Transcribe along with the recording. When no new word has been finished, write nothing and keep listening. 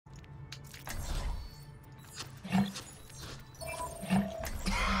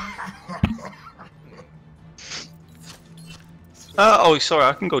Oh, sorry,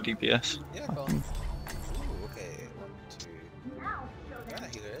 I can go DPS. Yeah, go on. Ooh, okay. 1, 2. Yeah,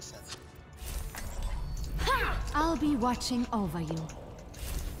 healer is then. I'll be watching over you.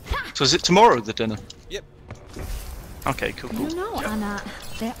 So is it tomorrow, the dinner? Yep. Okay, cool. You know, Anna,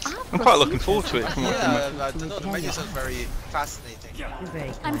 there are I'm quite looking forward to it. Yeah, I don't know, the menu sounds very fascinating.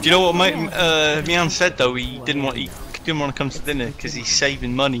 Do you know what Mian said though? He didn't want to come to dinner because he's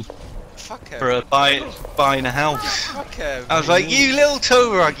saving money Fuck him. for buying a house. Fuck him. I was like, you little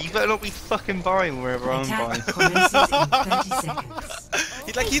toe rag, you better not be fucking buying wherever I'm buying.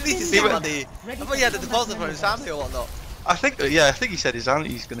 He needs to save money. I thought he had a deposit for his family or whatnot. I think he said his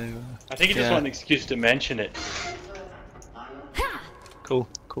auntie's gonna. I think he just wanted an excuse to mention it. Cool.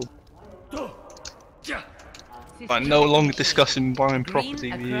 But no longer discussing buying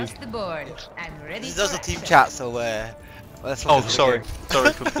property with you. This is also team chat, so let's sorry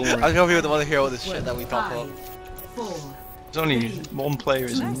for boring. I know people don't want to hear all this shit that we talk about. 4. There's only one player,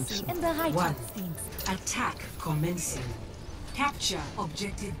 isn't Mercy there? in the right 1. Attack commencing. Capture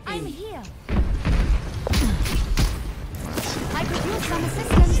objective A. I'm here. I could use some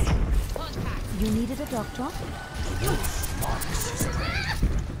assistance. You needed a doctor?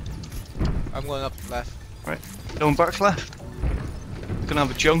 I'm going up left. Right, going back left. Gonna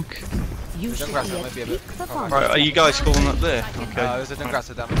have a junk. You should Dungrass, be that at might be a peak bit performance. Right, are you guys going up there? Okay. There's a Dungrass,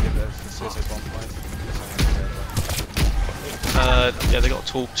 so that might be a bit of a suicide bomb point. Yeah, they got a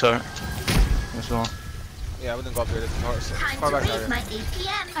tall turret as well. Yeah, I wouldn't go up here. It's far back there.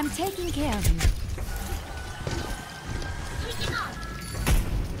 I'm taking care of you.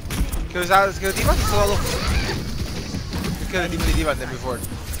 Kill D.Va, he's solo. Kill the D.Va and then move forward.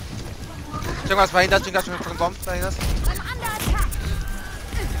 Dungrass behind us, Dungrass from bomb behind us. I'm under attack.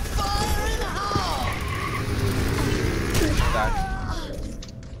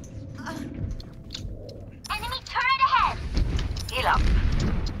 Enemy turret ahead. Heal up.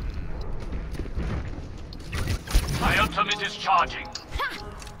 My ultimate is charging.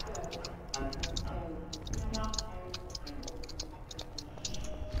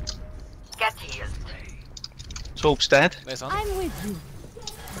 Get healed. Soap's dead. Nice on. I'm with you.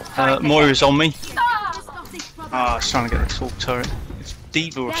 Moira's on me. I was trying to get the tall turret. It's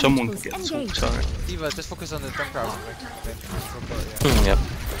D.Va or someone could get the tall turret. D.Va, just focus on the Dungrass. Yep.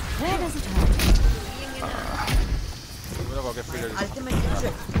 Where does it hurt? We're not gonna get free there. Maybe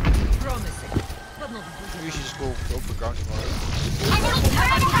we should just go to open ground tomorrow. Enemy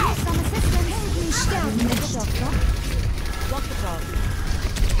turret ahead. Some assistance. You need a doctor? What's the problem?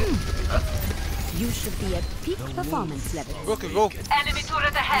 You should be at peak performance level. Go. Enemy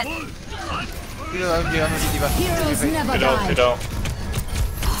turret ahead. Yeah, D.Va. Heroes never die. They don't.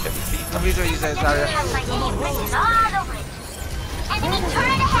 Somebody's ready to use that area. Enemy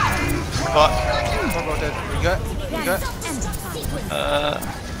turret ahead. What? Talk about that. You got?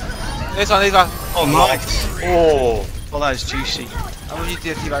 This one. Oh, nice. Oh, Well, that is juicy. I'm gonna use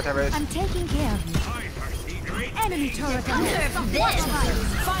the D.Va type raise. I'm taking care of you. Enemy turret ahead.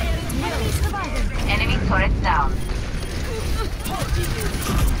 Enemy surviving. Enemy turret down.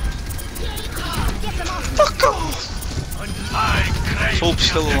 Get them off. Fuck off! Soap's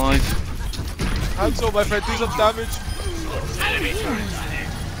still alive. Hands up, my friend. Do some damage.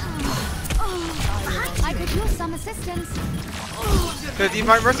 I could use some assistance. Can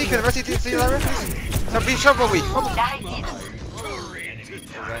D.Va Mercy? Can Mercy see that reference? Somebody shove a week.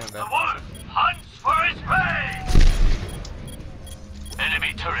 The wolf hunts for his prey.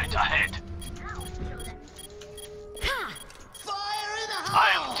 Enemy turret ahead. I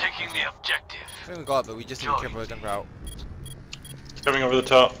am taking the objective. We haven't got it, but we just need to be careful with them route. coming over the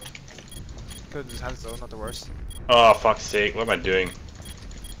top. Could his hands though, not the worst. Oh, fuck's sake, what am I doing?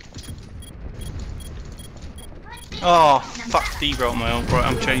 Oh, fuck D-bro on my own. Right,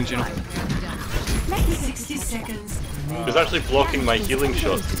 I'm changing. 60 seconds. He was actually blocking my healing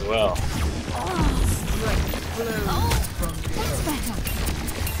shots as well.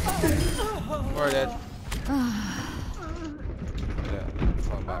 We're dead. Yeah,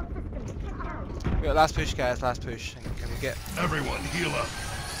 fall back. We got last push, guys, last push. Can we get... Everyone heal up.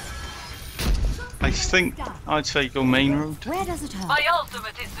 I think I'd say go main road. Where does it hurt? My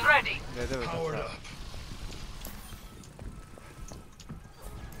ultimate is ready. Yeah, there we go. Powered up.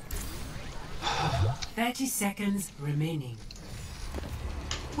 30 seconds remaining.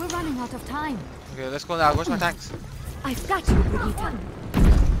 We're running out of time. Okay, let's go now. Where's my tanks? I've got you, Brigitte.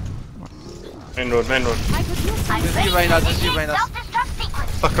 Main road, main road. I could use some. Just you right now, just you right now. Self-destruct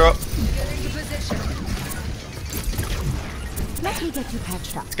sequence. Fuck her up. Let me get you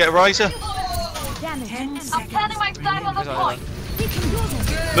patched up. Let's get a riser. Damn it. 10 I'm seconds planning my time on the Where's point. We can do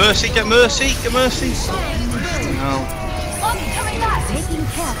this. Mercy, get mercy, get mercy. No. What's coming back? Taking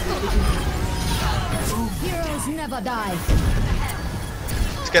care. Heroes never die.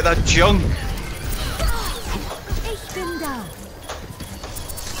 Let's get that junk. Ich bin da.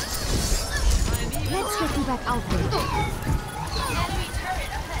 Let's get you back out there.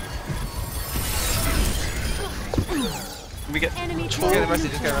 Can we get? Enemy Just get a mercy,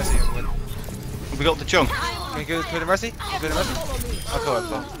 just get a mercy. I'm good. Have we got the junk? Can you go to the mercy? Go to the mercy? I'll go, I'll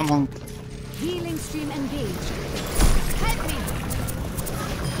go. Come on. Healing stream engaged. Help me.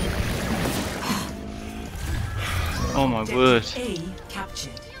 Oh my word. A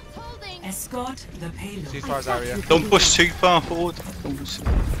captured. Escort the payload. Too far, Zarya. Don't push too far forward.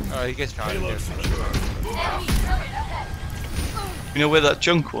 Alright, he gets trying. You know where that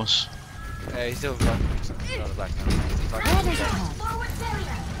junk was? Yeah, he's still got the black now. He's like, Where does it hurt?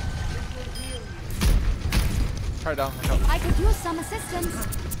 try down, watch out. I could use some assistance.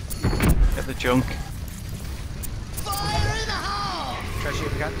 Get the junk. Try to shoot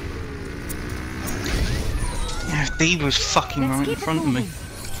if you can. Yeah, D.Va's fucking Let's right in keep it front of me. moving.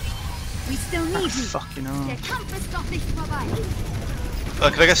 We still need you. Fucking hell. Der Kampf ist doch nicht vorbei.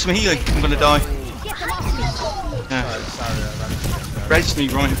 Can I get some healing? I'm gonna die. Get them off me. Yeah. Sorry, Red's me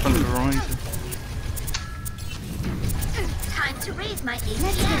right in front of the horizon. Time to raise my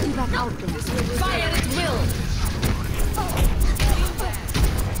Let's get you back out there. Fire at will.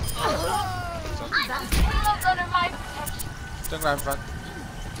 That payload's under my protection. Don't grab in front.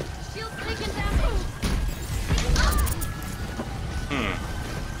 Shield taken down.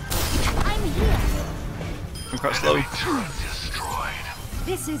 I'm here. I'm quite slow.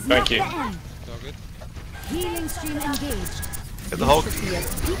 This is Thank not you. the end. It's all good. Healing stream engaged. Get the hog. Should be at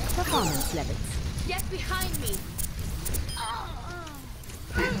peak performance levels. Get behind me.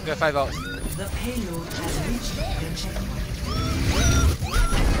 Go 5 out. The payload has reached the checkpoint.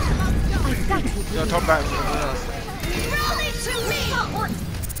 I've got you. Go top back. Everyone else. Rally to me.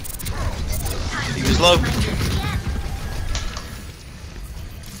 He was low.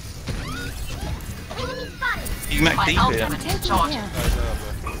 You met D.Va here. Taking care. No, he's not up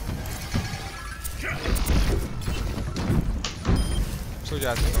there. So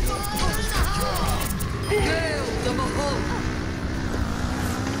jazz.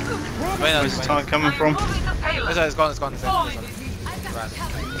 Where's the tide coming from? It's gone, it's gone. It's gone.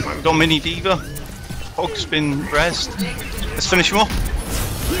 We've got mini D.Va. Hog's been rezzed. Let's finish him off.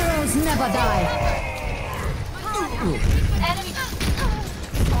 Heroes never die. Enemy.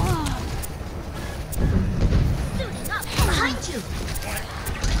 Behind you.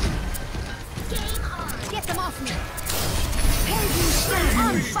 Game on. Get them off me. Helden stand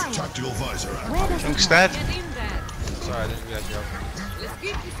on fire. Tactical visor out. Where does it Junk's hurt? dead. Sorry, I didn't realize you were. Let's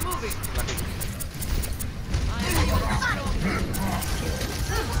keep this moving. Lucky.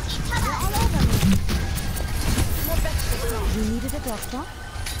 They're all over me. You needed a doctor?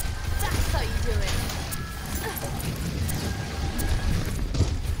 That's how you do it.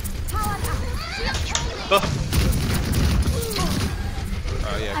 Powered up. Oh,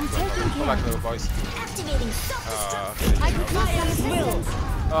 Oh yeah. I'm taking Go back, care. little boys. Activating self-destruct. Okay. I could use some assistance.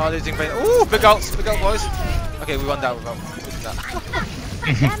 Oh, they're doing great. Ooh, big outs, boys. Okay, we won that. We won that.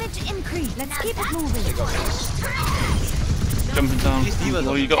 Damage increase. Let's keep it moving. Big outs. jumping down. These D.Vas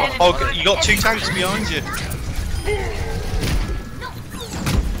Oh, are- you got a hog. You got 2 tanks behind you.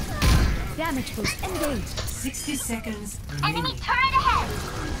 Damage boost engaged. 60 seconds Enemy remaining. turret ahead.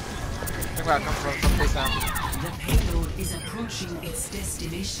 Think about come from face down. The payload is approaching its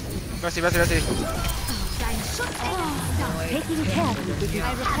destination. Mercy, mercy, mercy. Taking care of you. I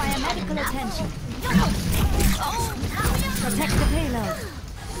require medical attention. Protect the payload.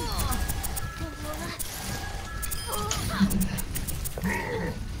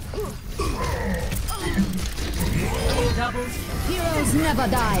 Heroes never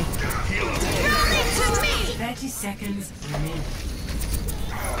die. 30 seconds remaining.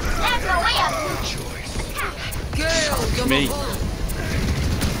 There's no way out. Me.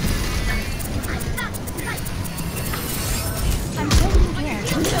 I'm taking care.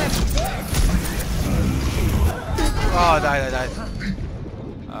 Oh, died.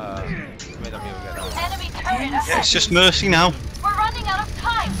 May not be able to get that. Enemy turret Yeah, ahead. it's just mercy now. We're running out of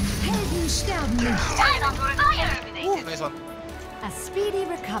time. Helden sterben nicht. Time on fire. Ooh, nice one. A speedy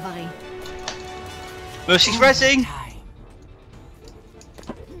recovery. Mercy's rezzing. Time.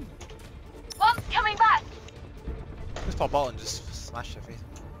 One's coming back. Just pop out and just smash their face.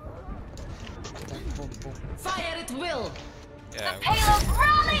 Boom, boom, boom. Fire at will. Yeah. Payload,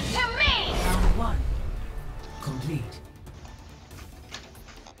 rally to me. Round 1. Complete.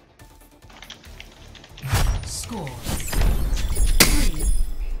 Score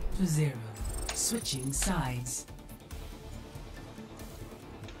 3-0. Switching sides.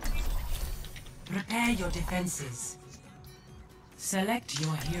 Prepare your defenses. Select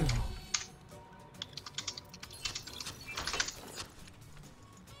your hero.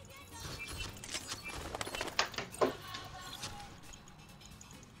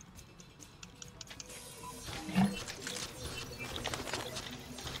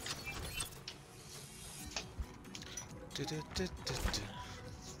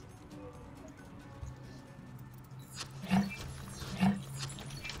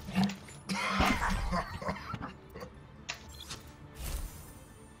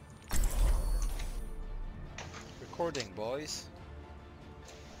 Recording, boys.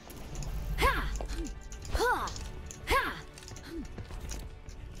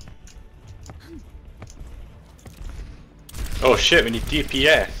 Oh shit, we need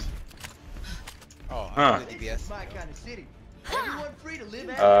DPS. Oh, Huh. DBS. My kind of city. Everyone free to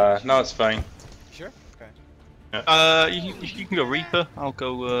live No, it's fine. Sure? Okay. You can go Reaper. I'll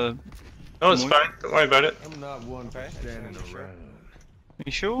go. No, it's fine. Don't worry about it. I'm not one for standing sure. around.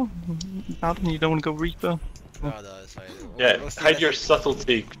 You sure? Adam, you don't want to go Reaper? No, it's fine. Yeah, We'll see hide that your shit.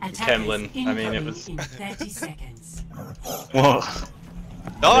 subtlety, Attackers Kemlin. I mean, it incoming was. in 30 seconds. What?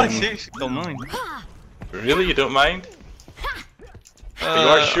 Oh, I seriously don't mind. Really? You don't mind? You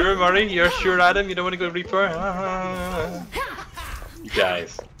are sure, Murray? You're sure, Adam? You don't want to go Reaper? You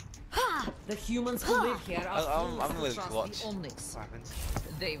guys. The humans who live here are I'm fools willing to trust watch. the Omnics. What happens?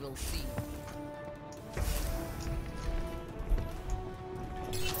 They will see.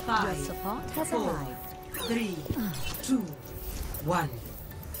 Your support has 4, arrived. 3, 2, 1.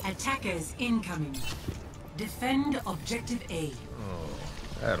 Attackers incoming. Defend objective A.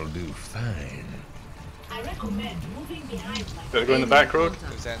 That'll do fine. I recommend moving behind my Gotta go in the back road?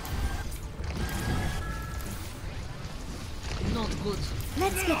 Consent. Not good.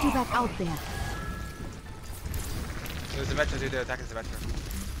 Let's get you back out there. There's the Metro, dude. They're attacking the Metro.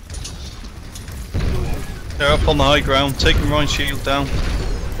 They're up on the high ground, taking Ryan's shield down.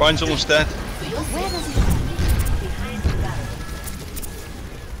 Ryan's almost dead. Where does it stand?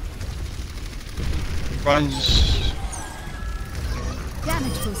 Ryan's.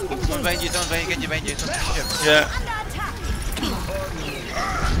 Damage boost Don't engaged. bang you, don't bang you, get you, bang you. Don't shit. Yeah. Under attack.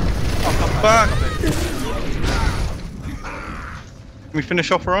 Oh, come back! Can we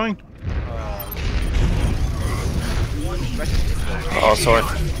finish off Ryan? Oh, sorry.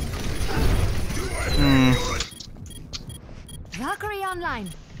 Valkyrie online.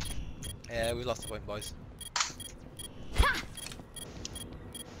 Yeah, we lost the point, boys.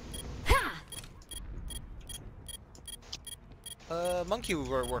 Monkey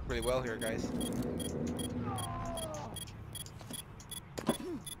will work really well here, guys.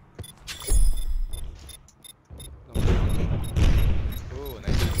 Ooh,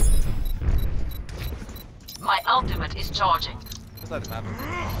 nice. My ultimate is charging. Let's let him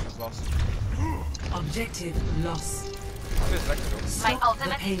happen. He's lost. objective loss. Here's Vector, though. My Stop the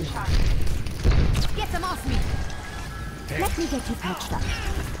ultimate is payload. charging. Get them off me. Let me get you patched up.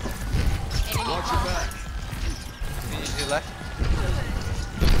 Watch your back. Did you see left?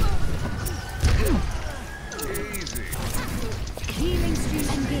 Easy. Healing stream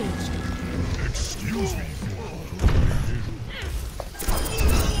engaged. Excuse me.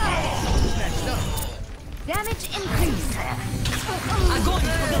 Damage increase.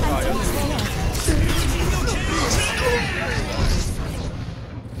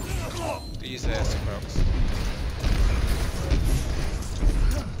 These folks.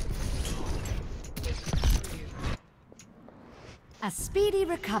 A speedy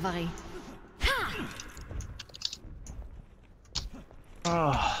recovery.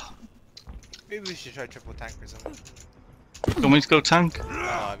 Ah. Maybe we should try triple tank or something. You want me to go tank? No,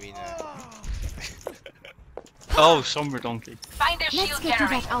 I mean, Oh, Sombra Donkey. Find their Let's shield get you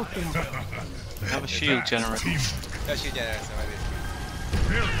generator. back out there. We have a shield generator. that should generate some ideas.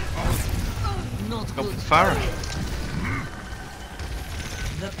 Not Go good. with Farah.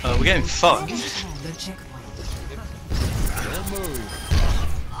 We're getting fucked. The checkpoint.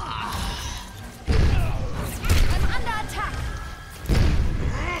 I'm under attack.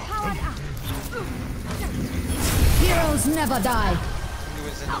 Powered up. Heroes never die. You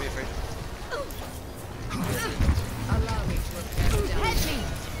Winston, don't be afraid. Help me.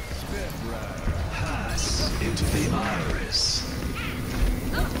 Into the iris.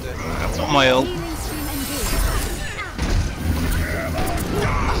 It's on my ult. Healing stream engaged.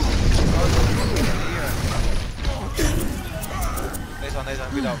 Nice one,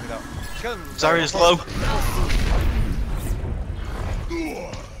 without. Kill him. Zarya's low.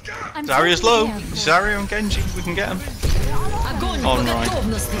 I'm Zarya's taking low. care of Zarya and Genji, we can get him. On right. Nice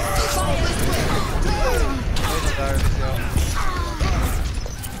one, Zarya,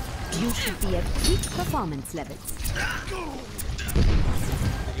 You should be at peak performance levels.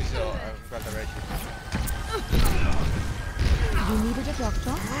 You needed a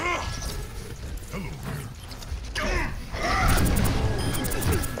doctor?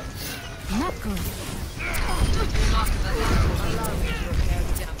 Not good.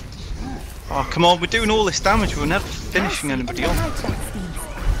 Oh, come on, we're doing all this damage, we're never finishing anybody off.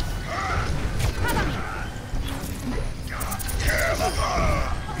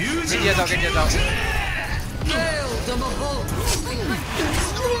 Get out.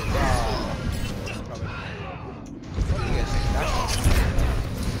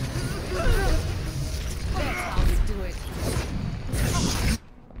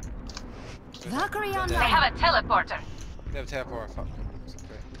 Valkyrie They online. have a teleporter. They have a teleport. Fuck.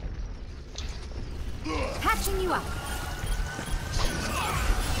 Patching you up.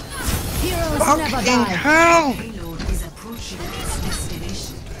 Heroes never Fucking die. hell! Payload is approaching its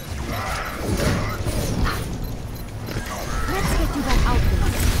destination. Let's get you back out there.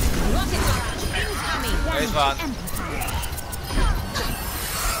 There's one.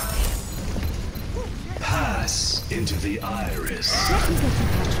 Pass into the iris. Let me get you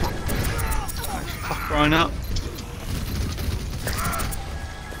patched up. Fuck right up.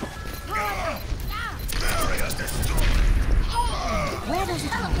 Where does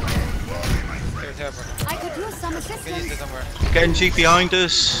it come? There's a teleport. I could use some Can you use assistance. it somewhere? Genji behind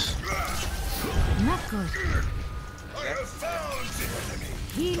us. Not good. Okay.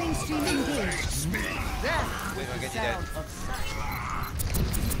 Healing stream engaged. Wait, I'll get you dead.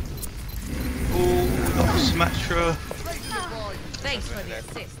 Oh, got Symmetra. Thanks for the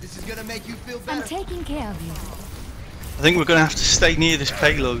assist. I'm taking care of you. I think we're gonna have to stay near this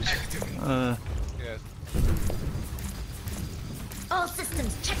payload. Yes. All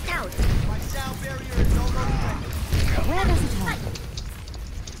systems checked out. Where does it hurt?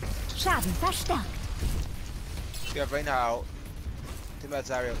 Schaden verstärkt. Yeah, right now. Think about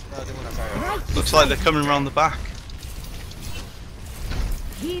Zarya. No, they won't have Zarya. Right. Looks like they're coming around the back.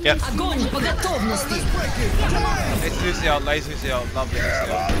 Healing Yep. stream Огонь по готовности! Nice Lucio, nice Lucio. Lovely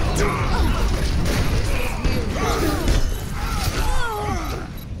Lucio.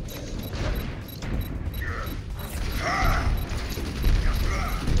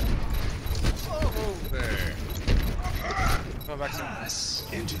 Come back soon. Pass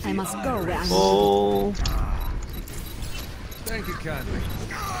into the I must go where I'm Oh, Thank you kindly.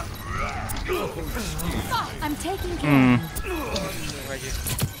 I'm taking care of you. Right here.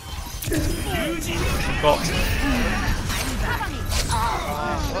 got.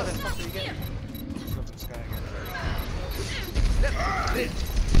 What the fuck are you getting? Go from the sky again.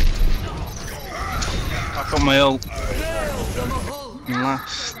 I got my ult.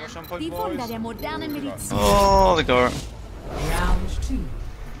 Last. Rush on point, Die Wunder boys. der modernen Medizin. Oh, they got it. Round 2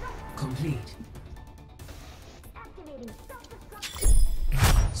 complete.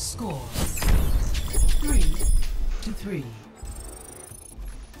 Score 3-3.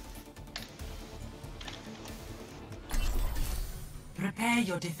 Prepare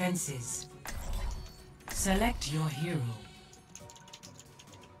your defenses. Select your hero.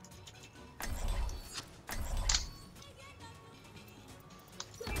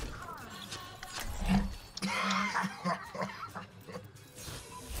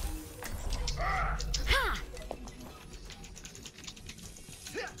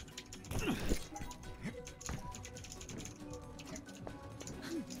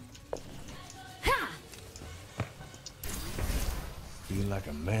 Feel like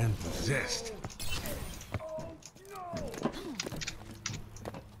a man possessed.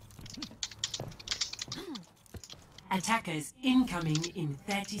 Attackers incoming in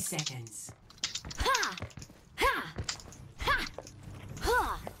 30 seconds. Ha! Ha! Ha!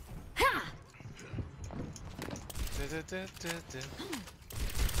 Ha! Ha!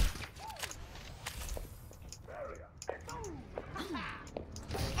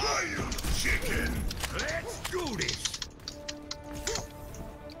 Chicken. Let's do this.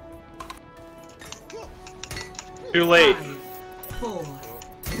 Too late. 4,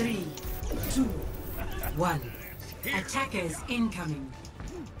 3, 2, 1. Attackers incoming.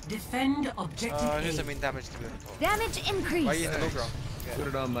 Defend objective Here's A. some mean damage to it. Damage Why are you increased. in the low ground? Put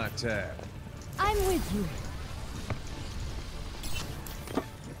it on my tab. I'm with you.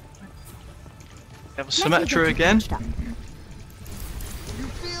 Have a Let me get Symmetra you again. patched up.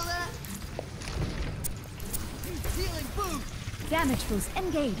 Damage boost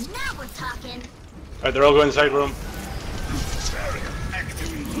engaged. Now we're talking. Alright, they're all going inside room.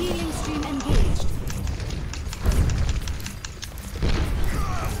 Healing stream engaged.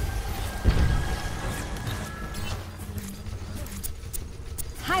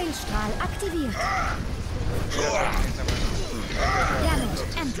 Heilstrahl Aktiviert. Damage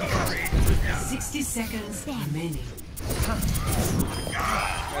amplified. 60 seconds remaining.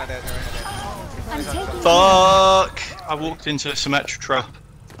 I'm taking Fuck! I walked into a Symmetra trap.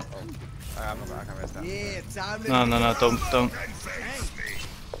 I'm not back, I messed up. No, don't.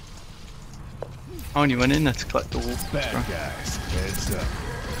 I only went in there to collect the wolf. Bad guys. Heads up.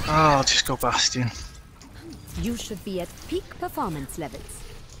 Oh, I'll just go Bastion. You should be at peak performance levels.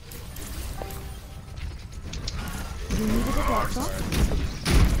 You needed a doctor?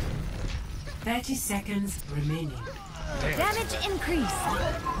 30 seconds remaining. Damage increase.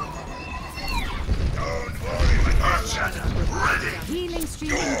 Healing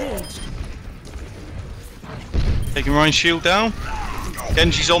stream engaged. Taking Ryan's shield down.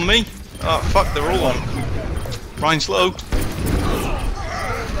 Genji's on me. Oh fuck, they're all on. Ryan's low. Let's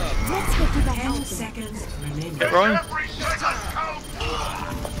get to the 10 house. seconds remaining. Get Ryan.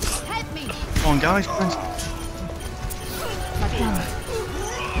 Help me. Come on guys. Please.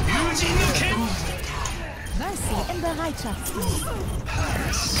 Mercy in Bereitschaftsdienst.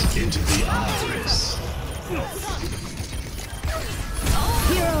 Into the iris.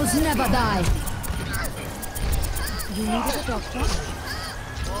 Heroes never die. You needed a doctor?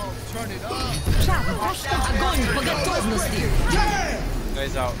 Schaden verstärkt. Огонь по готовности! No,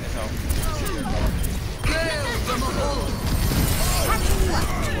 he's out, he's out.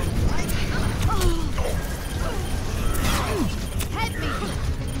 Help me.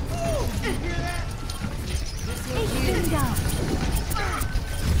 Ich bin da.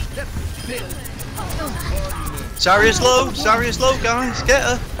 Zarya's low guys, get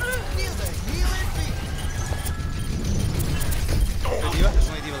her. D.Va? There's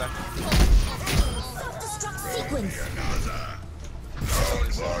only D.Va left. Sequence.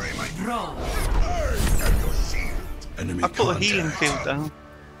 Brawl. Enemy I put a contact. healing field down.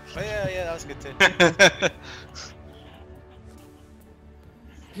 Oh yeah, that was good too.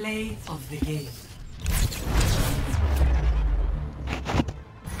 Play of the game.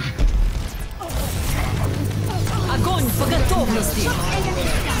 Огонь по готовности!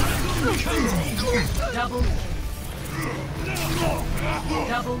 Double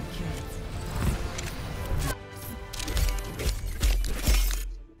kill.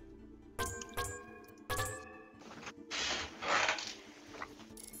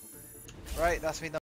 Right, that's me done.